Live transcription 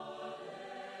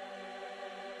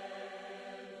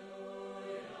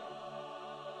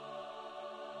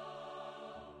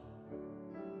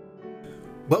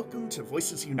Welcome to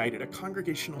Voices United, a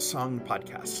Congregational Song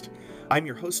podcast. I'm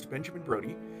your host, Benjamin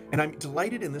Brody, and I'm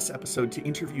delighted in this episode to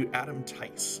interview Adam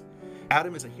Tice.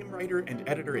 Adam is a hymn writer and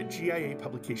editor at GIA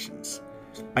Publications.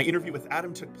 My interview with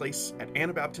Adam took place at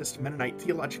Anabaptist Mennonite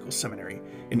Theological Seminary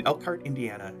in Elkhart,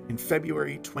 Indiana, in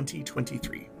February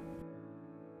 2023.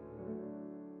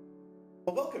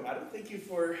 Well, welcome, Adam. Thank you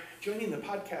for joining the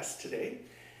podcast today.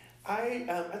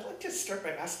 I'd like to start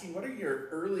by asking, what are your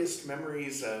earliest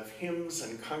memories of hymns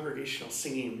and congregational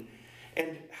singing,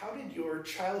 and how did your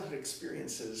childhood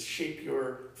experiences shape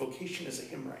your vocation as a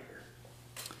hymn writer?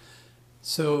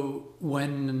 So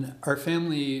when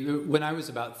I was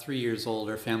about 3 years old,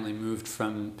 our family moved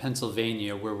from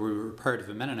Pennsylvania, where we were part of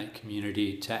a Mennonite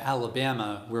community, to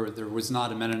Alabama, where there was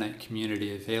not a Mennonite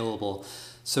community available.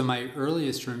 So my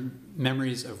earliest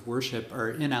memories of worship are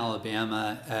in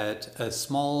Alabama at a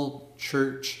small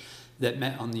church that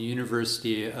met on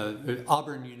the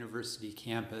Auburn University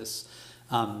campus,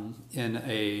 in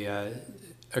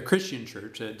a Christian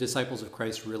church, a Disciples of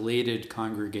Christ related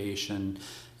congregation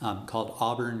called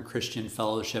Auburn Christian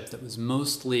Fellowship, that was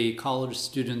mostly college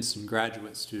students and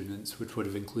graduate students, which would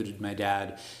have included my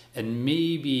dad, and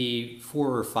maybe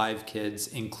 4 or 5 kids,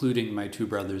 including my 2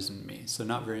 brothers and me, so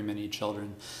not very many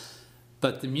children.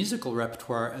 But the musical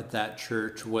repertoire at that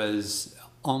church was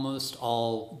almost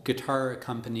all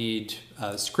guitar-accompanied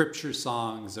scripture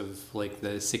songs of like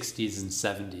the 60s and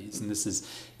 70s, and this is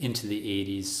into the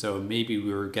 80s, so maybe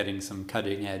we were getting some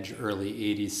cutting-edge early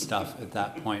 80s stuff at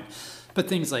that point. But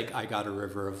things like I Got a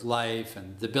River of Life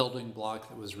and The Building Block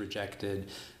That Was Rejected,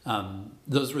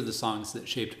 those were the songs that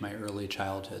shaped my early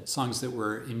childhood. Songs that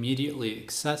were immediately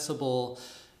accessible,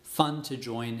 fun to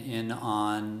join in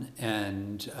on,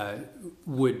 and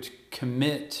would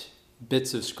commit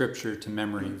bits of scripture to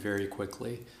memory very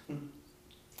quickly.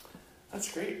 That's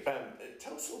great.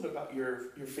 Tell us a little bit about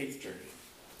your faith journey.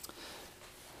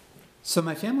 So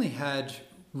my family had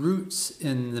roots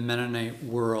in the Mennonite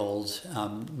world.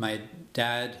 My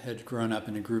dad had grown up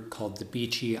in a group called the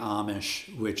Beachy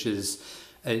Amish, which is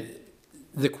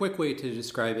the quick way to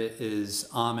describe it is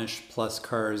Amish plus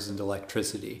cars and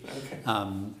electricity. Okay.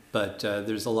 But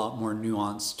there's a lot more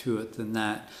nuance to it than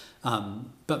that.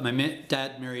 But my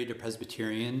dad married a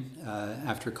Presbyterian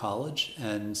after college,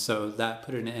 and so that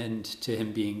put an end to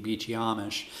him being Beachy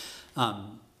Amish.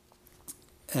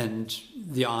 And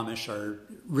the Amish are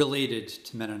related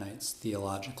to Mennonites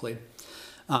theologically.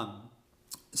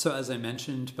 So as I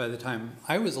mentioned, by the time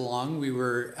I was along, we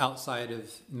were outside of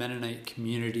Mennonite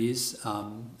communities.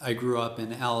 I grew up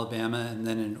in Alabama and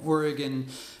then in Oregon.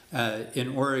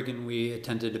 In Oregon, we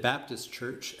attended a Baptist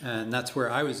church, and that's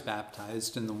where I was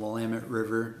baptized in the Willamette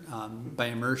River by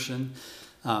immersion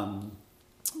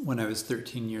when I was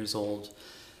 13 years old.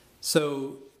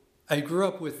 So I grew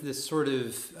up with this sort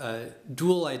of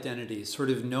dual identity, sort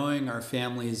of knowing our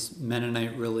family's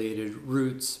Mennonite-related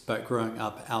roots, but growing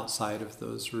up outside of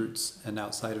those roots and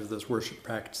outside of those worship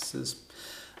practices.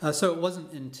 So it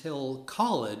wasn't until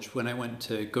college, when I went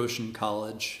to Goshen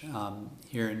College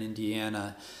here in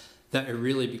Indiana, that I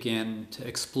really began to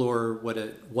explore what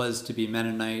it was to be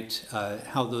Mennonite,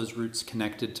 how those roots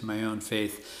connected to my own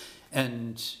faith,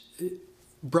 and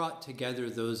brought together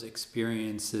those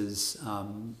experiences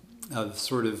of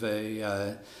sort of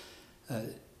a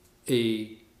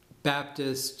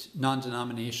Baptist,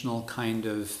 non-denominational kind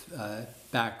of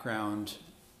background,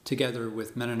 together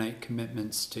with Mennonite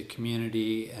commitments to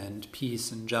community and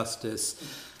peace and justice,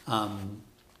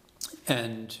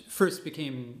 and first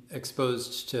became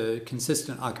exposed to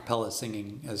consistent a cappella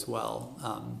singing as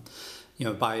well.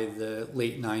 By the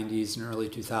late 90s and early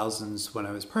 2000s, when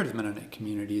I was part of Mennonite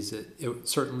communities, it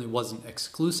certainly wasn't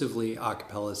exclusively a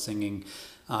cappella singing,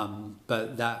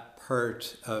 but that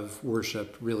part of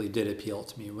worship really did appeal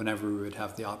to me whenever we would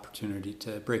have the opportunity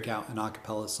to break out an a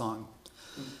cappella song.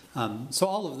 So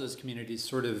all of those communities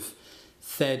sort of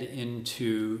fed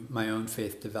into my own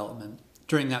faith development.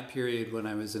 During that period when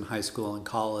I was in high school and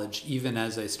college, even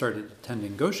as I started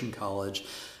attending Goshen College,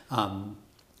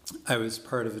 I was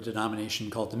part of a denomination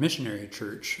called the Missionary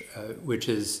Church, which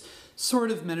is sort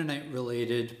of Mennonite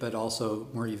related, but also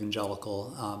more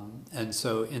evangelical. And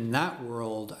so in that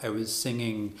world, I was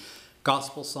singing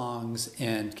gospel songs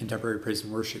and contemporary praise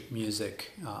and worship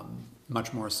music,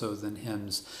 much more so than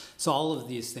hymns. So all of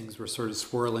these things were sort of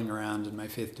swirling around in my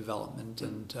faith development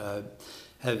and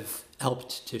have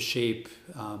helped to shape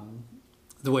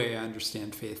the way I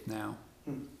understand faith now.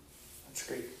 That's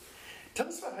great. Tell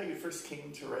us about how you first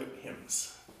came to write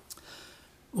hymns.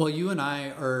 Well, you and I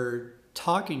are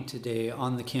talking today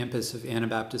on the campus of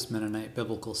Anabaptist Mennonite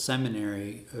Biblical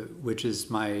Seminary, which is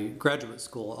my graduate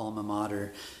school alma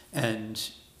mater.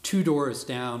 And 2 doors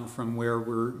down from where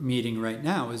we're meeting right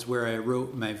now is where I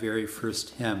wrote my very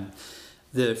first hymn.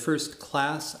 The first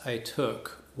class I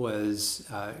took was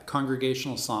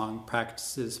Congregational Song,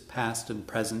 Practices Past and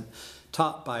Present,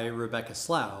 taught by Rebecca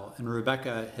Slough. And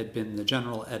Rebecca had been the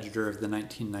general editor of the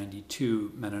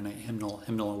 1992 Mennonite hymnal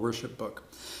and worship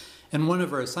book. And one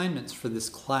of our assignments for this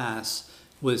class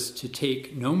was to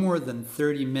take no more than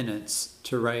 30 minutes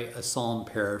to write a psalm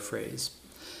paraphrase.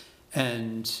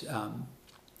 And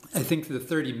I think the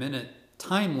 30-minute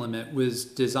time limit was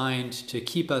designed to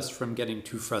keep us from getting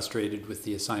too frustrated with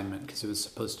the assignment because it was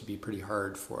supposed to be pretty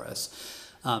hard for us.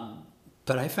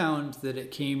 But I found that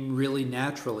it came really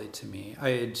naturally to me. I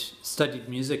had studied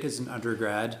music as an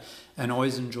undergrad and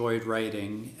always enjoyed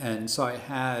writing, and so I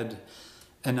had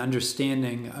an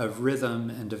understanding of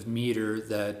rhythm and of meter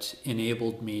that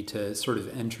enabled me to sort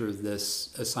of enter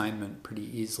this assignment pretty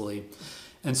easily.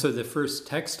 And so the first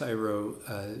text I wrote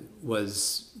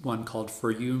was one called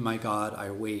 "For You, My God, I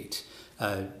Wait,"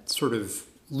 a sort of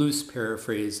loose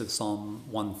paraphrase of Psalm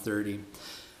 130.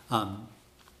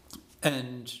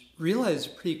 And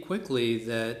realized pretty quickly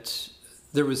that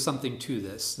there was something to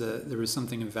this, that there was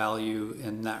something of value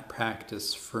in that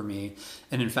practice for me.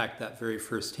 And in fact, that very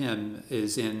first hymn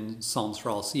is in Psalms for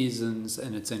All Seasons,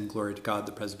 and it's in Glory to God,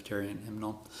 the Presbyterian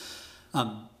hymnal.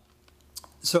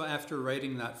 So after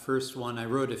writing that first one, I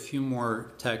wrote a few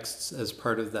more texts as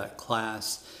part of that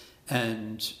class,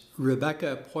 and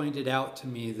Rebecca pointed out to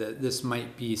me that this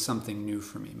might be something new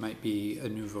for me, might be a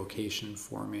new vocation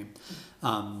for me.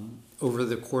 Over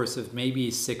the course of maybe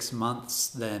 6 months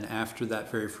then after that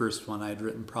very first one, I'd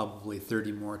written probably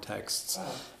 30 more texts.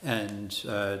 Wow. And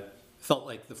felt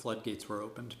like the floodgates were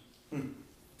opened.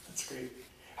 That's great.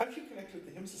 How did you connect with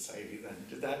the Hymn Society then?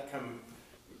 Did that come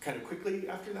kind of quickly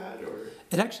after that, or?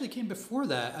 It actually came before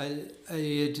that. I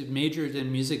had majored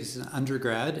in music as an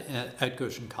undergrad at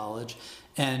Goshen College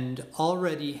and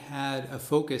already had a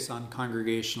focus on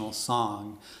congregational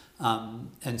song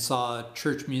and saw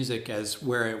church music as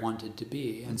where I wanted to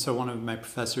be. And so one of my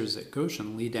professors at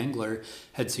Goshen, Lee Dengler,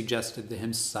 had suggested the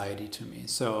Hymn Society to me.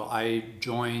 So I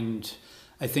joined.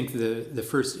 I think the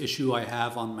first issue I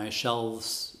have on my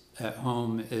shelves at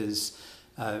home is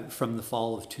from the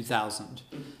fall of 2000.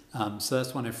 So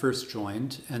that's when I first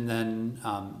joined, and then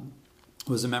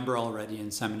was a member already in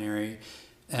seminary.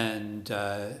 And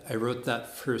I wrote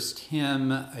that first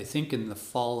hymn, I think in the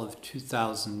fall of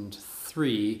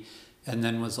 2003, and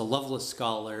then was a Loveless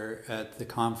Scholar at the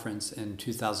conference in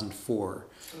 2004.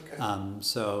 Okay.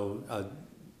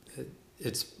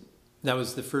 That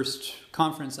was the first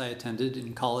conference I attended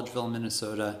in Collegeville,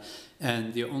 Minnesota,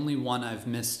 and the only one I've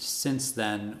missed since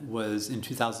then was in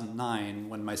 2009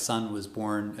 when my son was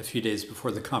born a few days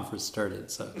before the conference started,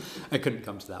 so I couldn't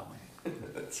come to that one.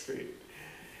 That's great.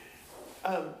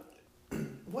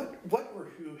 What or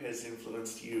who has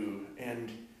influenced you, and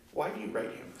why do you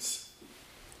write hymns?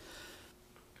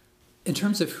 In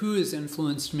terms of who has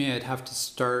influenced me, I'd have to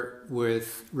start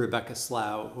with Rebecca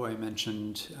Slough, who I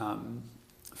mentioned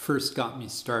first got me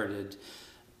started.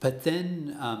 But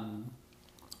then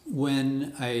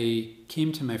when I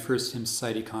came to my first Hymn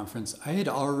Society conference, I had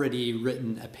already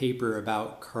written a paper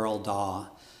about Carl Daw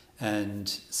and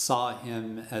saw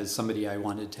him as somebody I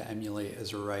wanted to emulate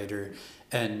as a writer,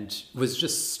 and was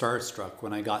just starstruck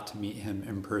when I got to meet him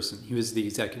in person. He was the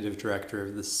executive director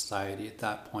of the society at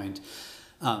that point.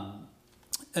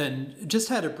 And just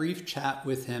had a brief chat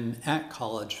with him at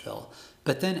Collegeville.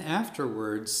 But then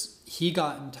afterwards, he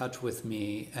got in touch with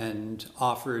me and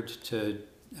offered to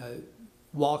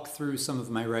walk through some of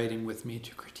my writing with me,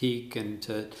 to critique and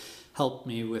to help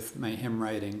me with my hymn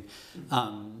writing.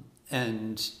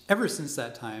 And ever since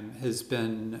that time has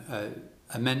been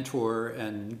a mentor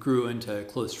and grew into a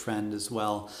close friend as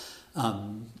well.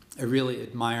 I really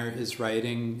admire his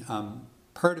writing.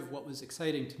 Part of what was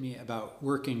exciting to me about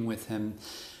working with him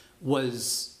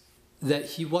was that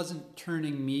he wasn't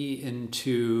turning me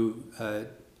into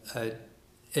an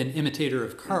imitator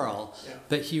of Carl,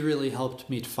 but he really helped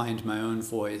me to find my own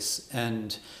voice.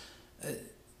 And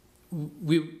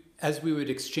as we would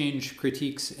exchange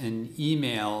critiques in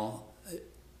email,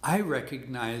 I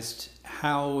recognized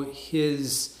how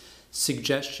his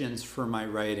suggestions for my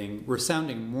writing were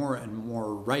sounding more and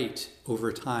more right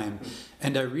over time.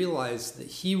 And I realized that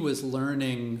he was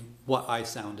learning what I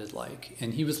sounded like,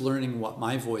 and he was learning what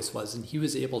my voice was, and he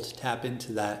was able to tap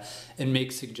into that and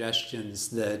make suggestions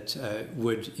that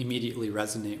would immediately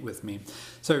resonate with me.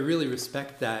 So I really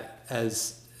respect that.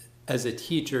 As a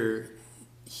teacher,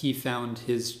 he found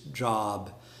his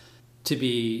job to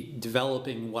be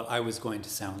developing what I was going to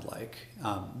sound like.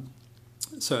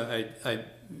 So I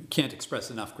can't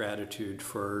express enough gratitude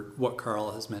for what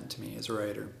Carl has meant to me as a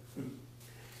writer.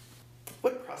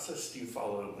 What process do you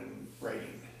follow when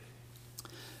writing?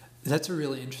 That's a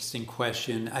really interesting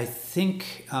question. I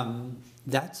think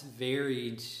that's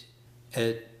varied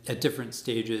at different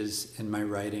stages in my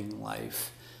writing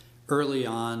life. Early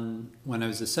on, when I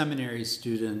was a seminary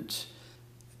student,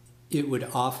 it would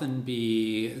often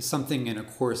be something in a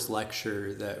course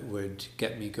lecture that would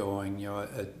get me going,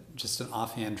 just an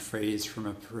offhand phrase from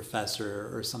a professor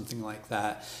or something like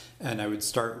that. And I would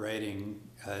start writing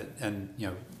and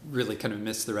really kind of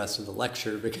miss the rest of the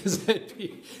lecture because I'd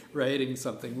be writing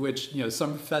something which,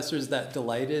 some professors that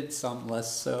delighted, some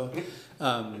less so.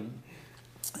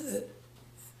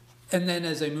 And then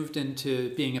as I moved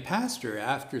into being a pastor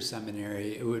after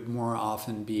seminary, it would more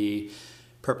often be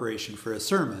preparation for a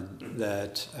sermon,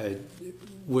 that I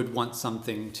would want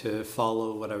something to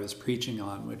follow what I was preaching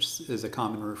on, which is a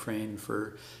common refrain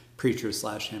for preachers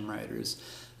 / hymn writers.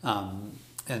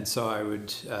 And so I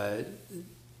would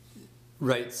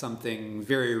write something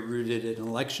very rooted in a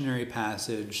lectionary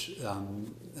passage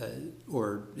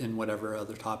or in whatever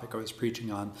other topic I was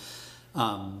preaching on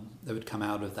that would come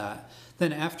out of that.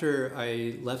 Then after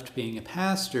I left being a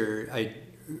pastor, I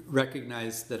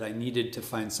recognized that I needed to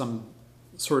find some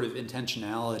sort of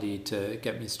intentionality to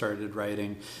get me started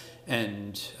writing.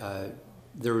 And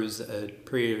there was a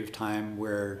period of time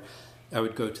where I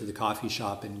would go to the coffee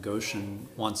shop in Goshen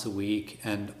once a week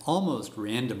and almost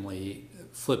randomly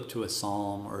flip to a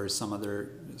psalm or some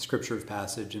other scripture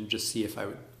passage and just see if I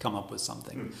would come up with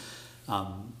something.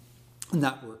 And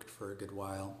that worked for a good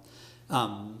while.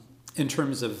 In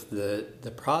terms of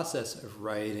the process of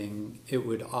writing, it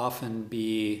would often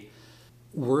be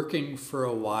working for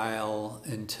a while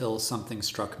until something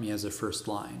struck me as a first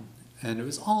line. And it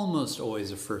was almost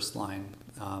always a first line.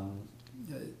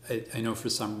 I know for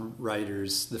some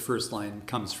writers, the first line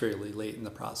comes fairly late in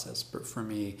the process, but for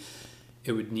me,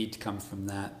 it would need to come from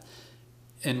that.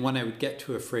 And when I would get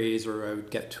to a phrase or I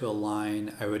would get to a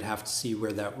line, I would have to see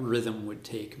where that rhythm would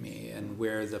take me and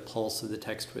where the pulse of the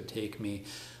text would take me,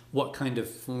 what kind of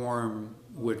form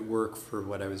would work for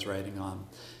what I was writing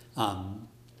on.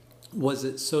 Was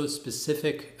it so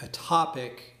specific a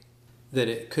topic that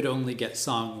it could only get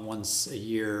sung once a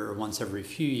year or once every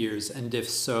few years? And if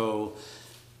so,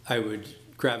 I would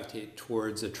gravitate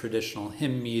towards a traditional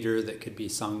hymn meter that could be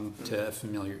sung to a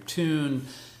familiar tune.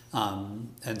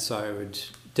 And so I would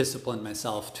discipline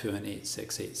myself to an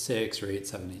 8/6/8/6 or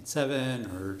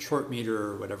 8/7/8/7 or short meter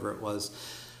or whatever it was.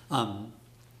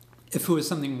 If it was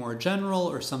something more general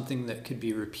or something that could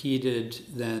be repeated,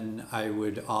 then I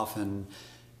would often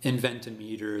invent a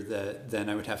meter that then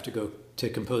I would have to go to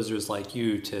composers like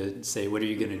you to say, what are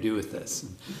you going to do with this?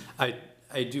 And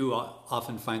I do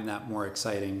often find that more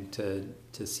exciting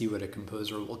to see what a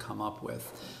composer will come up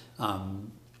with,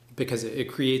 because it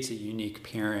creates a unique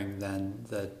pairing then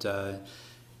that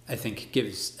I think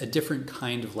gives a different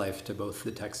kind of life to both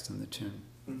the text and the tune.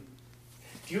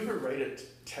 Do you ever write a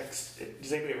text?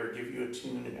 Does anybody ever give you a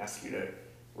tune and ask you to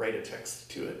write a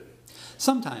text to it?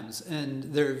 Sometimes,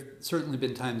 and there have certainly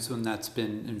been times when that's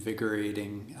been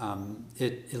invigorating.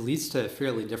 It leads to a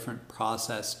fairly different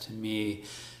process to me.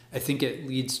 I think it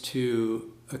leads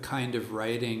to a kind of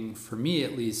writing, for me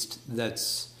at least,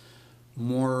 that's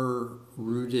more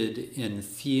rooted in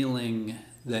feeling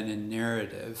than in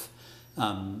narrative.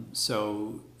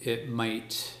 So it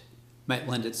might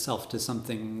lend itself to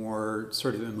something more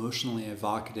sort of emotionally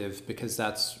evocative because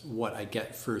that's what I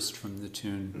get first from the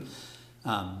tune.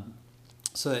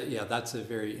 So yeah, that's a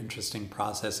very interesting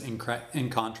process in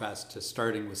contrast to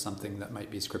starting with something that might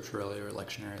be scripturally or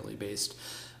lectionarily based.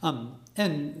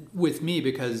 And with me,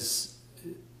 because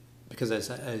as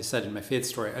I said in my faith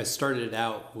story, I started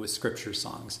out with scripture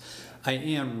songs. I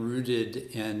am rooted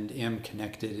and am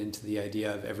connected into the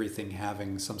idea of everything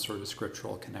having some sort of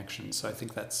scriptural connection. So I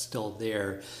think that's still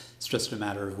there. It's just a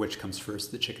matter of which comes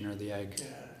first, the chicken or the egg.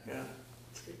 Yeah,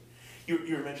 that's great.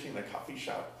 You were mentioning the coffee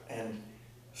shop, and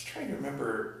I was trying to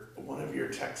remember one of your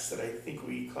texts that I think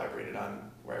we collaborated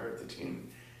on where I wrote the tune.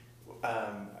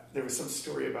 There was some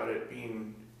story about it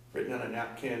being written on a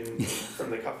napkin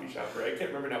from the coffee shop, right? I can't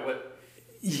remember now what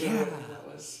that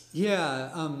was.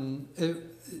 Yeah,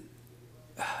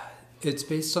 it's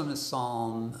based on a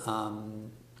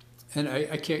psalm, and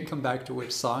I can't come back to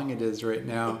which song it is right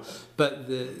now, but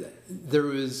there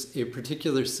was a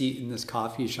particular seat in this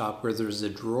coffee shop where there was a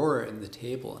drawer in the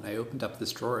table, and I opened up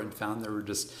this drawer and found there were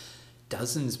just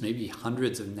dozens, maybe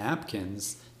hundreds of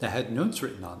napkins that had notes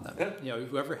written on them.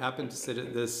 Whoever happened to sit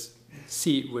at this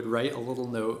seat would write a little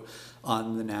note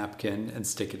on the napkin and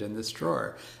stick it in this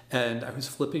drawer. And I was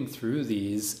flipping through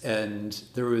these, and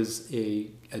there was a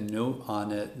note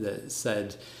on it that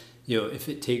said, if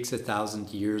it takes 1,000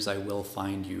 years, I will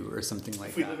find you, or something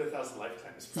like that. If we live 1,000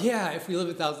 lifetimes. Probably. Yeah, if we live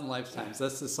 1,000 lifetimes,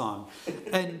 that's the song.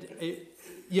 And,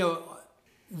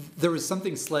 there was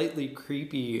something slightly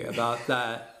creepy about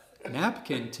that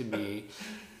napkin to me,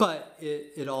 but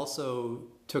it also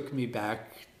took me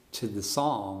back to the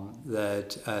psalm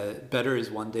that better is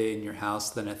one day in your house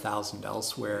than 1,000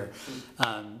 elsewhere.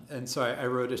 And so I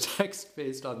wrote a text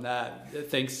based on that,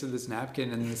 thanks to this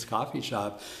napkin in this coffee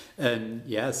shop. And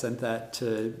sent that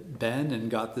to Ben and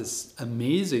got this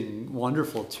amazing,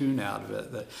 wonderful tune out of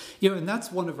it. That, and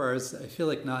that's one of ours I feel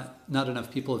like not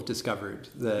enough people have discovered.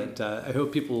 That I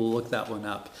hope people will look that one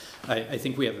up. I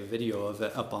think we have a video of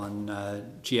it up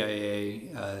on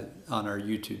GIA on our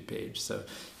YouTube page. So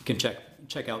you can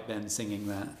check out Ben singing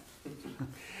that.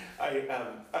 I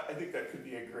think that could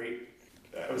be a great.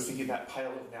 I was thinking that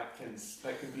pile of napkins,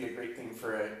 that could be a great thing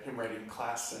for a hymn writing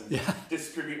class, and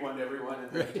distribute one to everyone,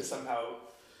 and then to somehow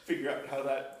figure out how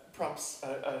that prompts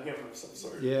a hymn of some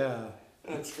sort. Yeah.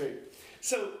 That's great.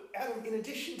 So, Adam, in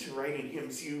addition to writing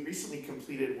hymns, you recently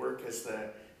completed work as the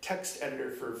text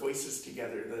editor for Voices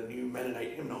Together, the new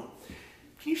Mennonite hymnal.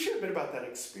 Can you share a bit about that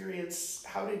experience?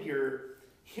 How did your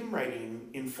hymn writing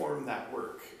inform that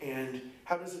work, and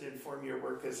how does it inform your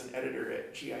work as an editor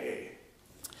at GIA?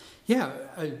 Yeah,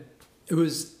 it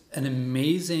was an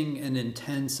amazing and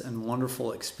intense and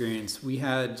wonderful experience. We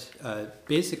had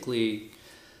basically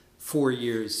 4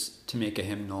 years to make a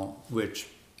hymnal, which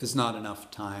is not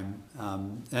enough time.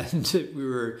 And we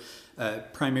were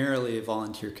primarily a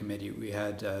volunteer committee. We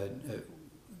had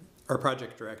our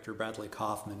project director, Bradley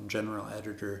Kaufman, general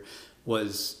editor,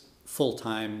 was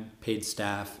full-time paid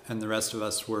staff, and the rest of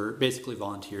us were basically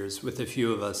volunteers, with a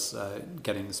few of us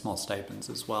getting small stipends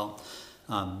as well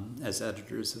as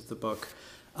editors of the book.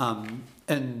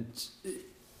 And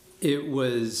it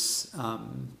was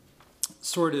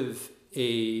sort of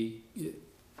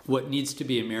what needs to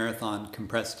be a marathon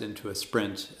compressed into a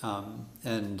sprint. So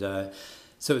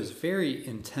it was a very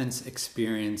intense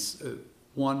experience,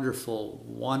 wonderful,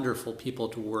 wonderful people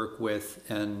to work with,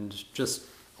 and just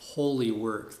holy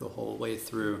work the whole way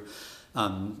through.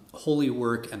 Holy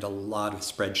work and a lot of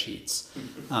spreadsheets,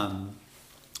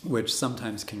 which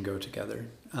sometimes can go together.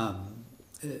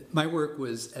 My work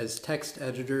was as text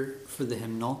editor for the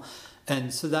hymnal,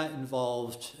 and so that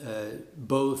involved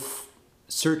both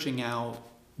searching out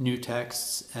new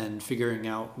texts and figuring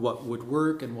out what would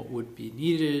work and what would be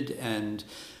needed and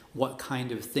what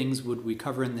kind of things would we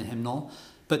cover in the hymnal.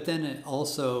 But then it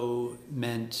also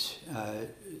meant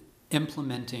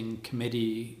implementing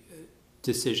committee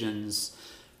decisions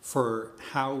for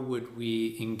how would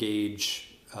we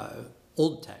engage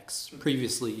old texts,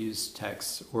 previously used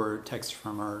texts, or texts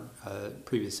from our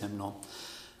previous hymnal,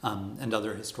 and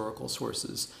other historical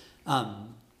sources.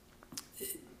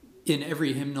 In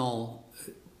every hymnal,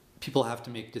 people have to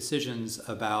make decisions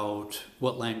about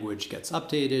what language gets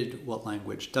updated, what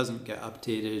language doesn't get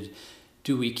updated.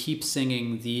 Do we keep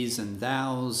singing these and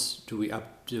thous? Do we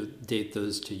update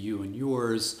those to you and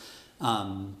yours?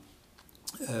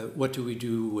 What do we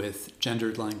do with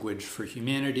gendered language for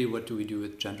humanity? What do we do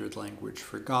with gendered language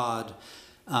for God?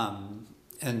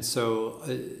 And so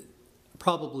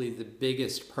probably the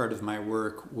biggest part of my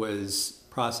work was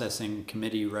processing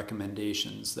committee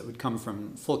recommendations that would come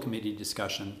from full committee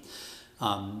discussion,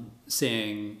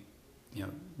 saying,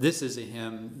 this is a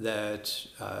hymn that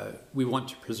we want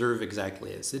to preserve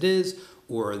exactly as it is,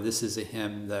 or this is a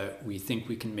hymn that we think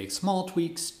we can make small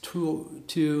tweaks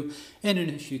to, and in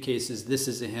a few cases, this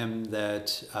is a hymn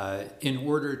that in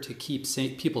order to keep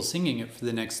people singing it for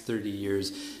the next 30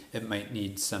 years, it might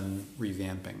need some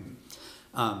revamping.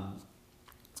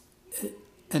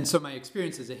 And so my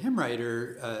experience as a hymn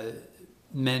writer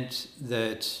meant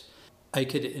that I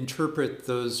could interpret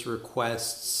those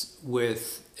requests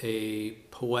with a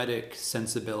poetic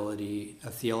sensibility, a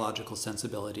theological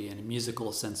sensibility, and a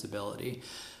musical sensibility.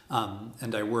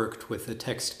 And I worked with a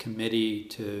text committee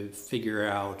to figure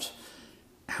out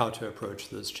how to approach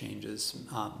those changes.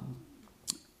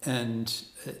 And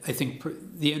I think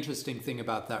the interesting thing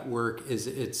about that work is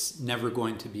it's never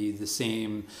going to be the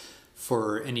same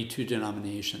for any two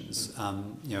denominations.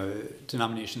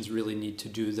 Denominations really need to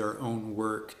do their own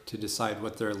work to decide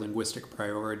what their linguistic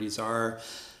priorities are,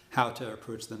 how to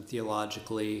approach them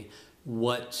theologically,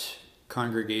 what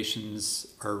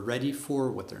congregations are ready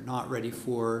for, what they're not ready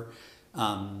for,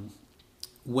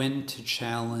 when to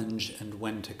challenge and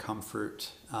when to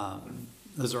comfort.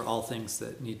 Those are all things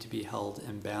that need to be held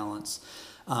in balance.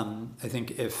 I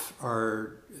think if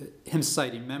our Hymn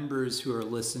Society members who are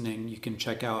listening, you can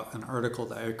check out an article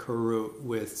that I co-wrote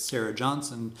with Sarah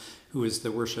Johnson, who is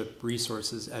the worship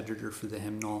resources editor for the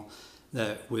hymnal,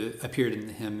 that appeared in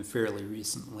the hymn fairly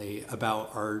recently,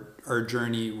 about our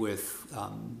journey with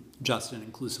just and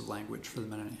inclusive language for the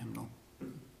Mennonite hymnal.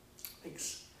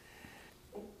 Thanks.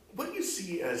 What do you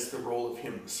see as the role of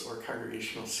hymns or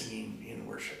congregational singing in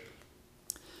worship?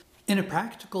 In a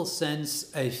practical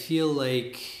sense, I feel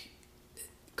like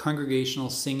congregational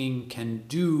singing can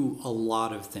do a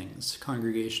lot of things.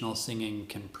 Congregational singing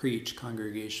can preach.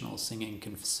 Congregational singing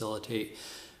can facilitate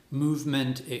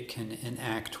movement. It can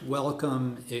enact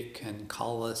welcome. It can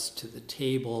call us to the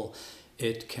table.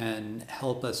 It can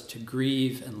help us to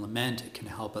grieve and lament. It can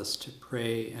help us to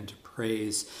pray and to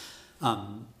praise.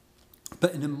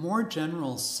 But in a more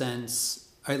general sense,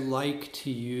 I like to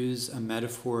use a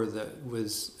metaphor that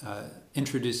was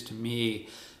introduced to me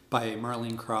by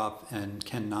Marlene Kropp and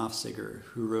Ken Nofziger,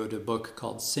 who wrote a book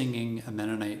called Singing, a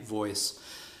Mennonite Voice,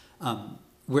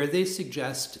 where they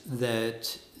suggest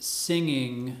that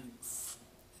singing,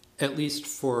 at least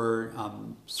for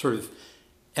sort of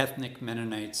ethnic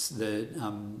Mennonites, the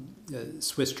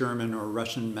Swiss German or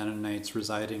Russian Mennonites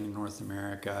residing in North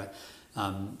America,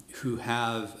 who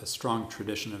have a strong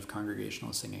tradition of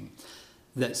congregational singing,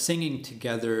 that singing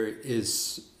together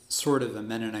is sort of a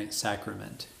Mennonite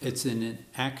sacrament. It's an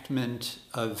enactment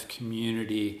of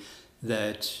community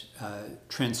that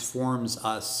transforms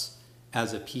us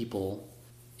as a people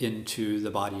into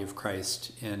the body of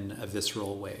Christ in a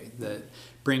visceral way, that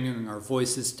bringing our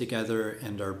voices together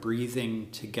and our breathing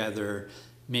together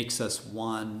makes us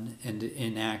one and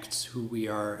enacts who we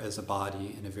are as a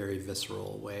body in a very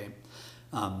visceral way.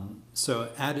 So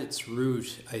at its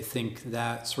root, I think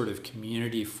that sort of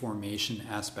community formation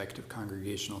aspect of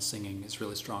congregational singing is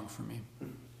really strong for me.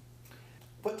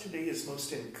 What today is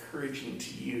most encouraging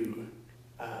to you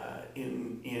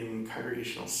in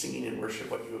congregational singing and worship,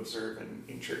 what you observe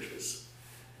in churches?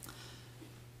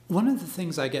 One of the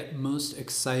things I get most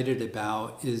excited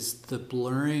about is the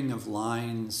blurring of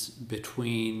lines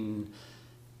between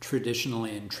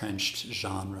traditionally entrenched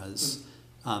genres.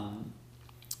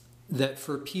 That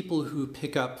for people who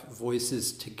pick up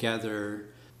voices together,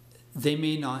 they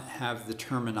may not have the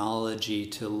terminology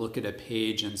to look at a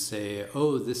page and say,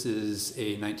 oh, this is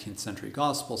a 19th century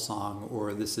gospel song,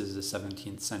 or this is a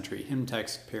 17th century hymn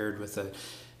text paired with a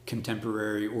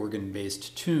contemporary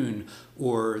organ-based tune,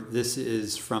 or this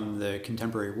is from the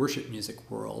contemporary worship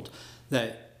music world.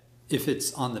 That if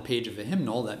it's on the page of a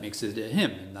hymnal, that makes it a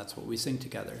hymn, and that's what we sing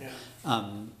together.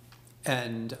 Yeah.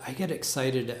 And I get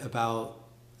excited about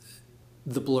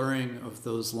the blurring of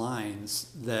those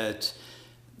lines, that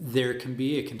there can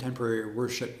be a contemporary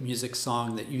worship music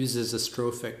song that uses a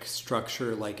strophic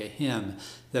structure like a hymn,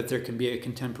 that there can be a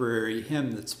contemporary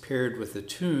hymn that's paired with a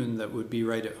tune that would be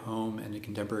right at home in a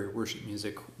contemporary worship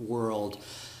music world,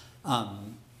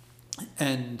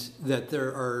 and that there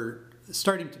are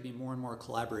starting to be more and more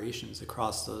collaborations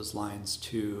across those lines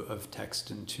too, of text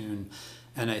and tune.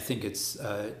 And I think it's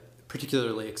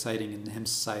particularly exciting in the Hymn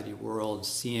Society world,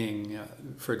 seeing,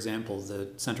 for example, the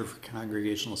Center for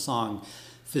Congregational Song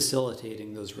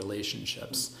facilitating those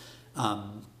relationships.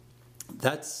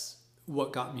 That's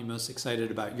what got me most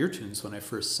excited about your tunes when I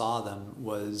first saw them,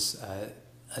 was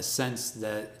a sense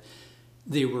that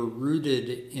they were rooted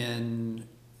in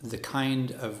the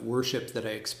kind of worship that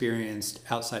I experienced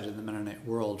outside of the Mennonite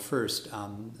world first,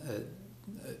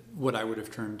 what I would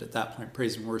have termed at that point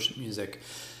praise and worship music,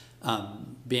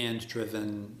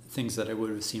 band-driven, things that I would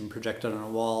have seen projected on a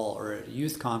wall or at a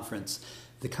youth conference.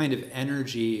 The kind of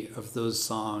energy of those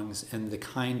songs and the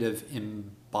kind of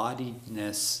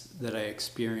embodiedness that I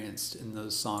experienced in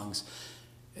those songs,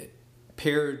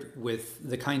 paired with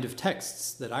the kind of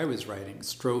texts that I was writing,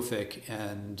 strophic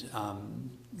and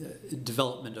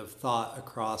development of thought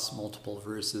across multiple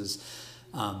verses.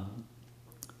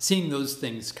 Seeing those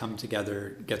things come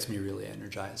together gets me really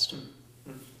energized.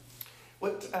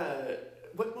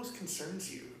 What most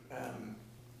concerns you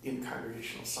in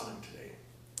congregational song today?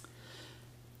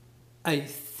 I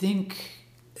think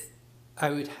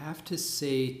I would have to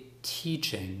say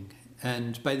teaching,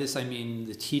 and by this I mean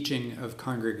the teaching of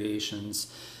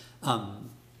congregations.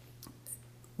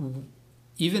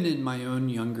 Even in my own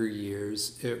younger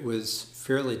years, it was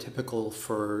fairly typical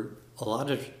for a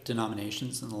lot of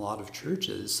denominations and a lot of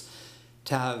churches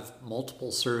to have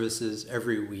multiple services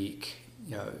every week.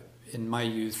 You know, in my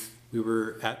youth, we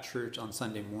were at church on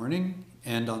Sunday morning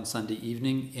and on Sunday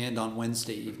evening and on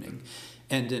Wednesday evening.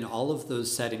 And in all of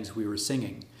those settings, we were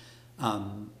singing.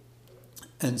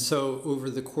 And so over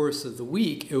the course of the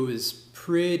week, it was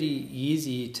pretty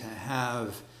easy to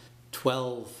have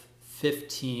 12,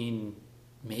 15,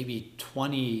 maybe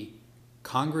 20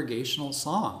 congregational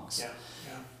songs. Yeah,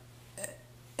 yeah.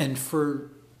 And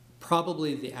for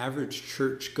probably the average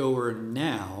churchgoer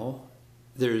now,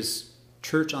 there's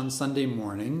church on Sunday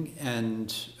morning,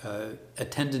 and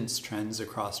attendance trends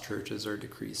across churches are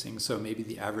decreasing. So maybe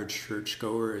the average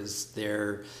churchgoer is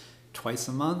there twice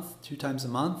a month, 2 times a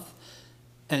month.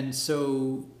 And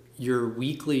so your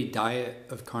weekly diet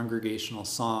of congregational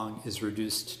song is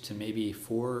reduced to maybe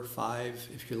 4, 5,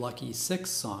 if you're lucky, 6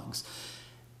 songs.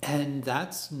 And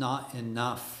that's not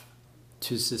enough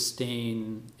to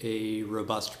sustain a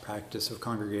robust practice of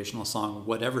congregational song,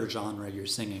 whatever genre you're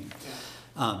singing.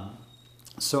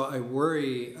 So I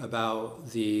worry about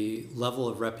the level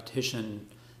of repetition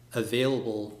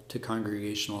available to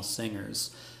congregational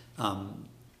singers,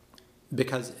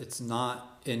 because it's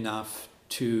not enough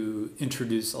to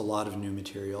introduce a lot of new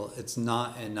material. It's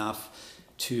not enough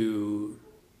to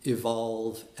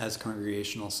evolve as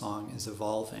congregational song is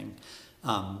evolving.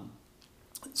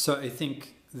 So I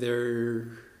think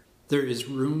there is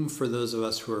room for those of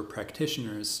us who are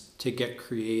practitioners to get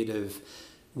creative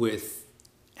with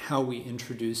how we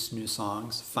introduce new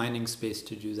songs, finding space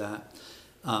to do that,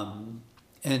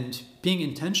 and being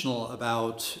intentional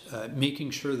about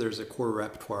making sure there's a core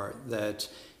repertoire that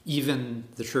even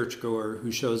the churchgoer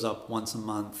who shows up once a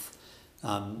month,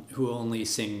 who only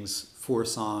sings 4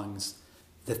 songs,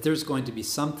 that there's going to be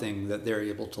something that they're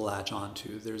able to latch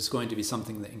onto. There's going to be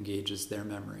something that engages their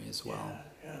memory as well.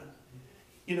 Yeah.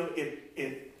 You know, I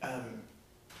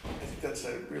think that's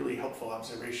a really helpful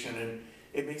observation, and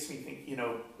it makes me think, you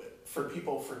know, for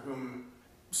people for whom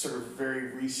sort of very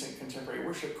recent contemporary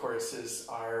worship choruses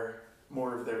are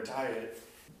more of their diet,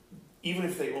 even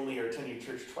if they only are attending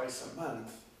church twice a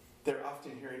month, they're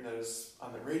often hearing those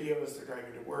on the radio as they're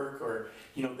driving to work, or,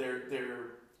 you know,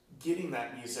 they're getting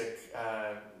that music,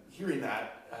 hearing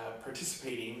that,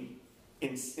 participating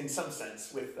in some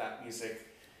sense with that music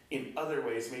in other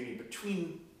ways, maybe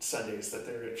between Sundays that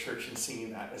they're at church and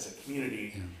singing that as a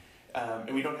community. Yeah.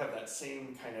 And we don't have that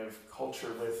same kind of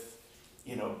culture with,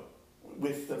 you know,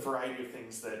 with the variety of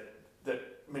things that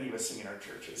many of us sing in our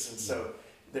churches. And so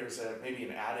there's maybe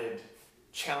an added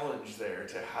challenge there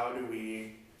to how can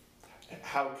we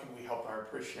help our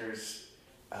parishioners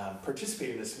participate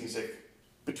in this music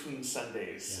between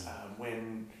Sundays,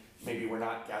 when maybe we're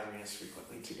not gathering as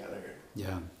frequently together.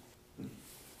 Yeah.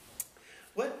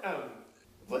 What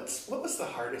was the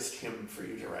hardest hymn for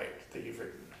you to write that you've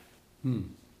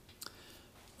written?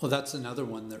 Well, that's another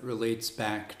one that relates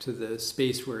back to the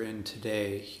space we're in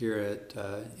today here at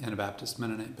Anabaptist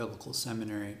Mennonite Biblical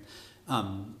Seminary.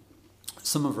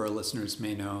 Some of our listeners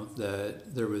may know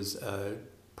that there was a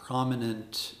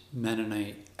prominent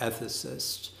Mennonite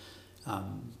ethicist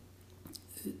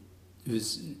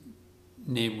whose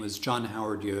name was John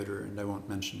Howard Yoder, and I won't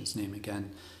mention his name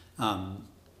again,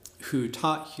 who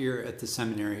taught here at the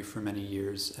seminary for many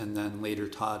years and then later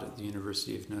taught at the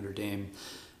University of Notre Dame,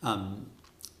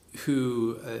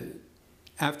 who,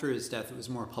 after his death, it was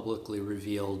more publicly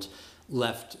revealed,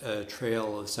 left a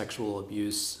trail of sexual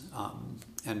abuse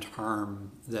and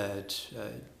harm that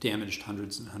damaged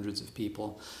hundreds and hundreds of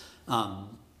people,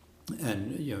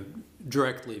 and, you know,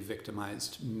 directly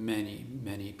victimized many,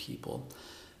 many people.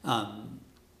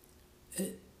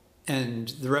 And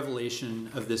the revelation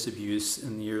of this abuse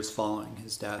in the years following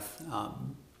his death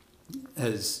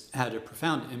has had a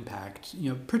profound impact, you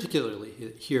know, particularly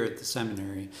here at the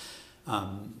seminary,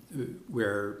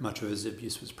 where much of his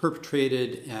abuse was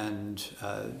perpetrated, and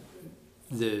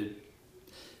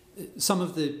some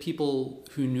of the people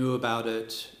who knew about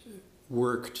it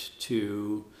worked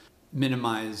to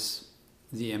minimize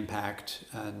the impact,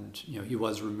 and, you know, he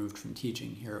was removed from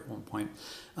teaching here at one point.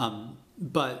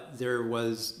 But there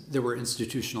were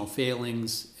institutional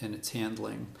failings in its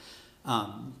handling.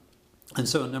 And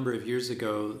so a number of years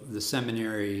ago, the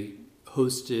seminary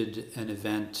hosted an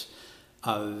event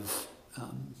of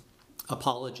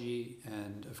apology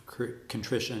and of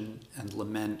contrition and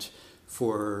lament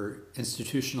for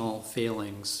institutional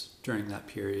failings during that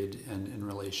period and in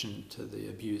relation to the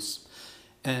abuse.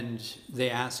 And they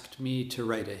asked me to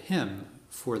write a hymn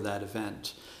for that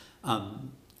event,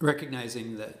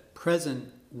 recognizing that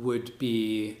present would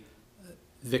be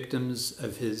victims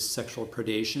of his sexual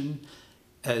predation,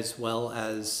 as well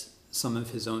as some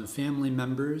of his own family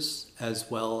members,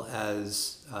 as well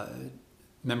as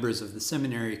members of the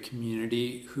seminary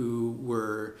community who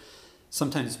were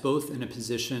sometimes both in a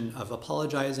position of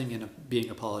apologizing and being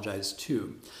apologized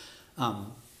to.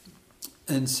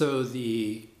 And so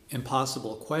the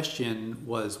impossible question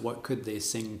was, what could they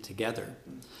sing together?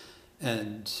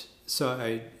 And so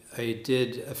I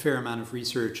did a fair amount of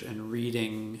research and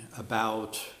reading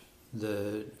about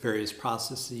the various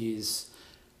processes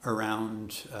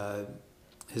around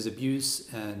his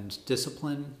abuse and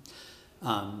discipline,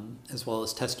 as well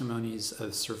as testimonies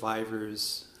of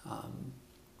survivors,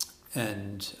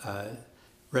 and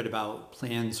read about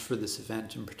plans for this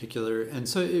event in particular. And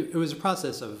so it was a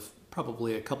process of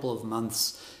probably a couple of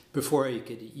months before I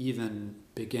could even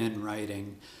begin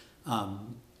writing.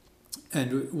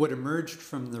 And what emerged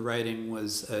from the writing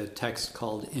was a text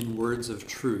called In Words of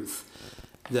Truth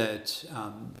that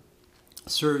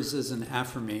serves as an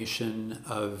affirmation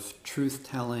of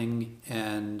truth-telling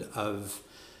and of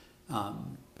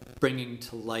bringing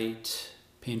to light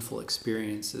painful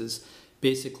experiences.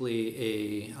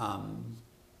 Basically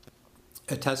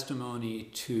a testimony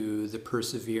to the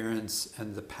perseverance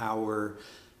and the power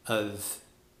of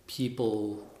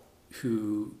people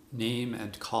who name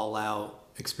and call out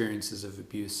experiences of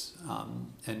abuse,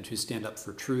 and who stand up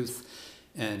for truth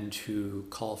and who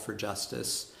call for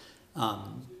justice.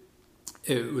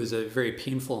 It was a very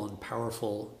painful and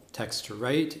powerful text to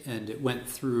write, and it went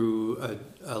through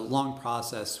a long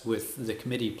process with the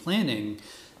committee planning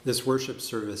this worship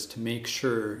service to make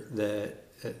sure that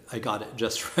I got it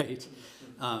just right.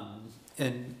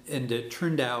 And it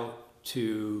turned out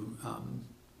to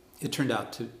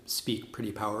speak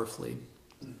pretty powerfully.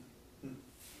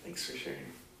 Thanks for sharing.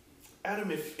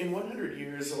 Adam, if in 100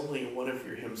 years only one of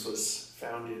your hymns was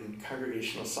found in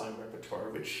Congregational Song repertoire,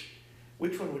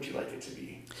 which one would you like it to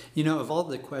be? You know, of all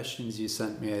the questions you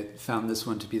sent me, I found this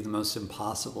one to be the most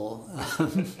impossible.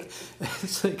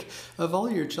 It's like, of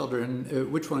all your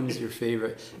children, which one is your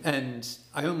favorite? And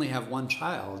I only have one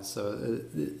child,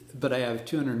 but I have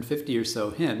 250 or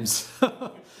so hymns.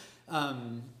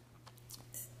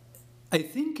 I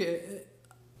think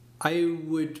I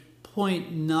would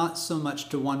point not so much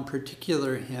to one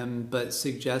particular hymn, but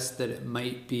suggest that it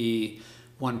might be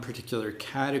one particular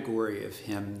category of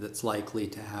hymn that's likely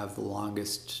to have the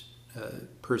longest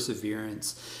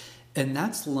perseverance, and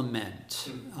that's lament.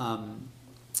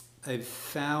 I've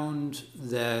found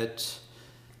that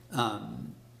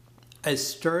I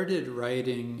started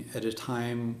writing at a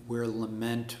time where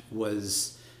lament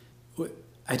was,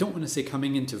 I don't want to say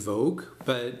coming into vogue,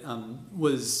 but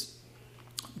was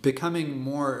becoming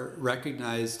more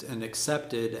recognized and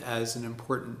accepted as an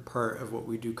important part of what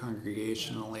we do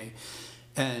congregationally.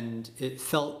 And it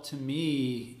felt to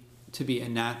me to be a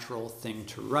natural thing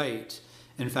to write.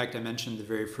 In fact, I mentioned the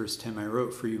very first hymn I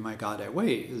wrote, For You, My God, I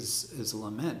Wait, is a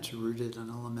lament, rooted in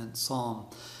a lament psalm.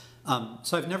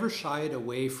 So I've never shied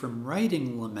away from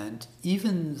writing lament,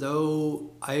 even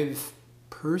though I've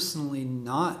personally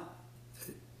not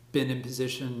been in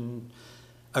position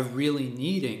of really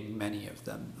needing many of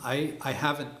them. I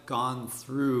haven't gone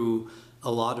through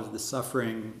a lot of the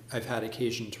suffering I've had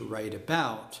occasion to write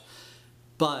about,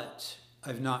 but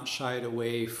I've not shied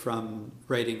away from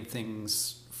writing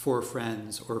things for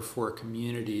friends or for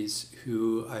communities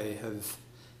who I have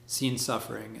seen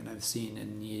suffering and I've seen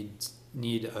in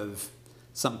need of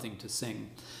something to sing.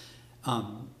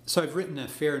 So I've written a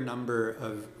fair number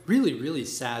of really, really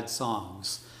sad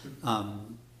songs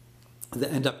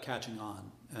that end up catching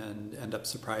on and end up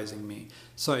surprising me.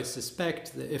 So I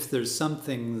suspect that if there's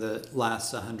something that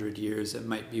lasts 100 years, it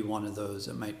might be one of those.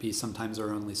 It might be sometimes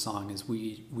our only song is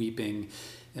weeping.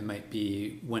 It might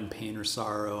be When Pain or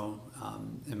Sorrow.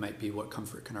 It might be What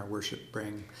Comfort Can Our Worship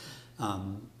Bring.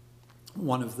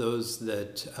 One of those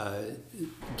that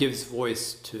gives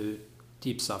voice to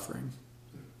deep suffering.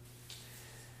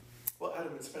 Well,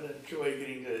 Adam, it's been a joy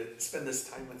getting to spend this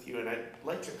time with you, and I'd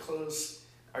like to close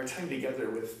our time together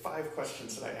with 5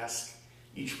 questions that I ask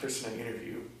each person I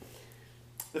interview.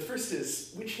 The first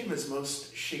is, which hymn has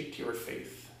most shaped your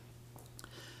faith?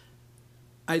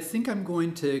 I think I'm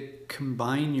going to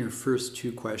combine your first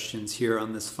 2 questions here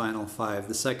on this final 5.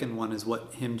 The second one is,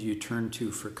 what hymn do you turn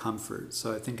to for comfort?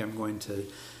 So I think I'm going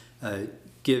to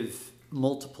give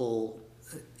multiple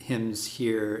hymns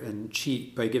here and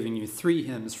cheat by giving you 3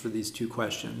 hymns for these 2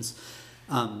 questions.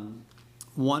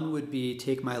 One would be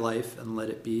Take My Life and Let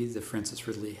It Be, the Francis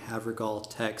Ridley Havergal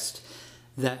text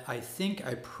that I think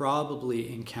I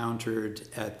probably encountered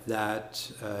at that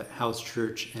house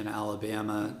church in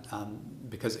Alabama,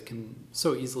 because it can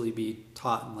so easily be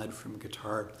taught and led from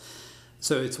guitar.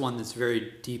 So it's one that's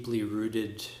very deeply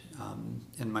rooted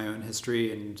in my own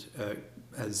history and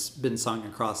has been sung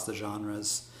across the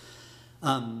genres.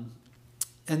 And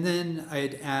then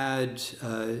I'd add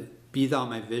Be Thou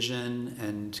My Vision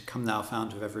and Come Thou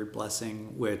Fount of Every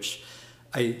Blessing, which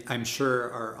I'm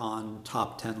sure are on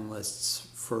top 10 lists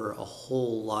for a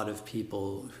whole lot of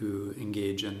people who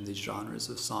engage in these genres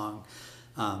of song.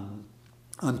 On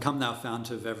Come Thou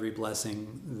Fount of Every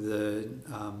Blessing,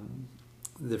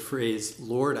 the phrase,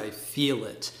 Lord, I feel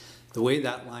it, the way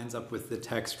that lines up with the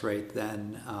text right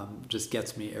then just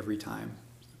gets me every time.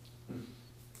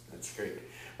 That's great.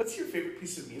 What's your favorite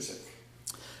piece of music?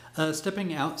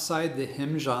 Stepping outside the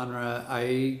hymn genre,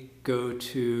 I go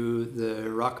to the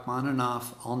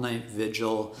Rachmaninoff All-Night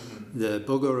Vigil, the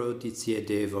Bogorodice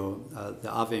Devo, the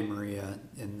Ave Maria,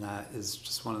 and that is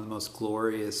just one of the most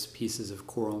glorious pieces of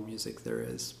choral music there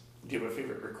is. Do you have a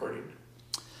favorite recording?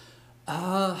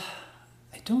 I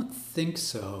don't think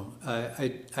so.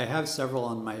 I have several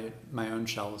on my own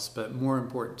shelves, but more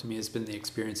important to me has been the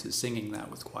experience of singing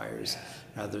that with choirs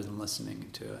rather than listening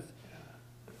to it. Yeah,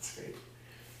 that's great.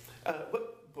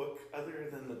 What book, other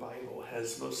than the Bible,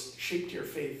 has most shaped your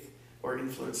faith or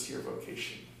influenced your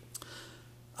vocation?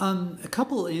 A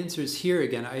couple answers here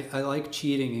again. I like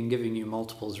cheating and giving you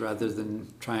multiples rather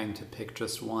than trying to pick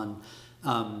just one.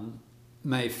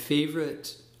 My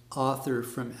favorite author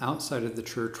from outside of the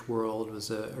church world was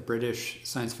a British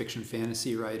science fiction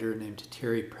fantasy writer named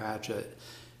Terry Pratchett,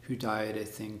 who died, I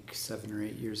think, 7 or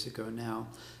 8 years ago now,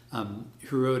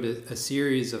 who wrote a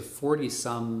series of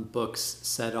 40-some books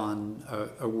set on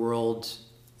a world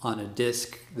on a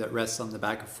disc that rests on the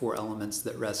back of 4 elements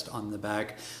that rest on the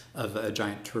back of a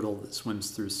giant turtle that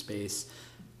swims through space,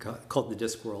 called the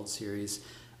Discworld series.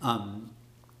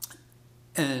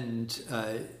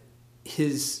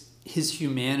 His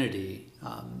humanity,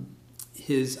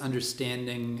 his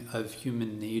understanding of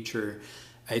human nature,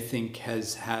 I think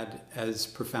has had as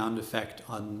profound effect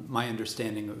on my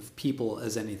understanding of people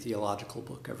as any theological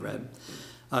book I've read.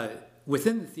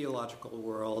 Within the theological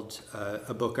world,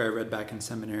 a book I read back in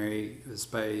seminary was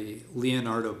by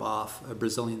Leonardo Boff, a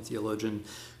Brazilian theologian,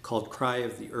 called Cry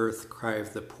of the Earth, Cry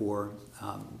of the Poor.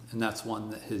 And that's one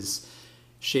that has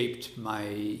shaped my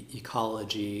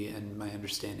ecology and my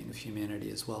understanding of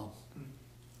humanity as well.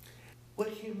 What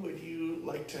hymn would you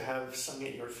like to have sung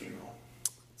at your funeral?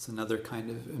 It's another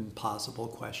kind of impossible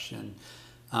question.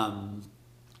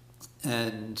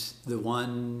 And the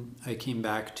one I came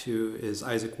back to is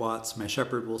Isaac Watts' My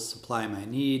Shepherd Will Supply My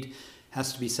Need.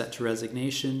 Has to be set to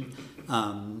resignation.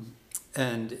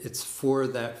 And it's for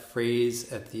that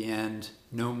phrase at the end,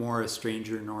 no more a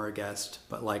stranger nor a guest,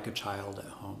 but like a child at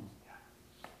home.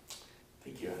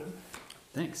 Thank you, Adam.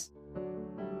 Thanks.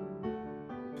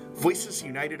 Voices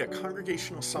United, a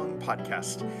Congregational Song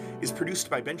podcast, is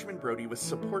produced by Benjamin Brody with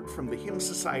support from the Hymn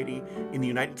Society in the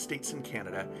United States and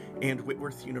Canada and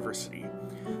Whitworth University.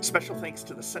 Special thanks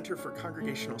to the Center for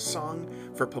Congregational Song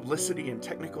for publicity and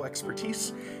technical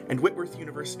expertise, and Whitworth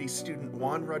University student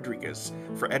Juan Rodriguez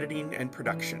for editing and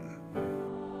production.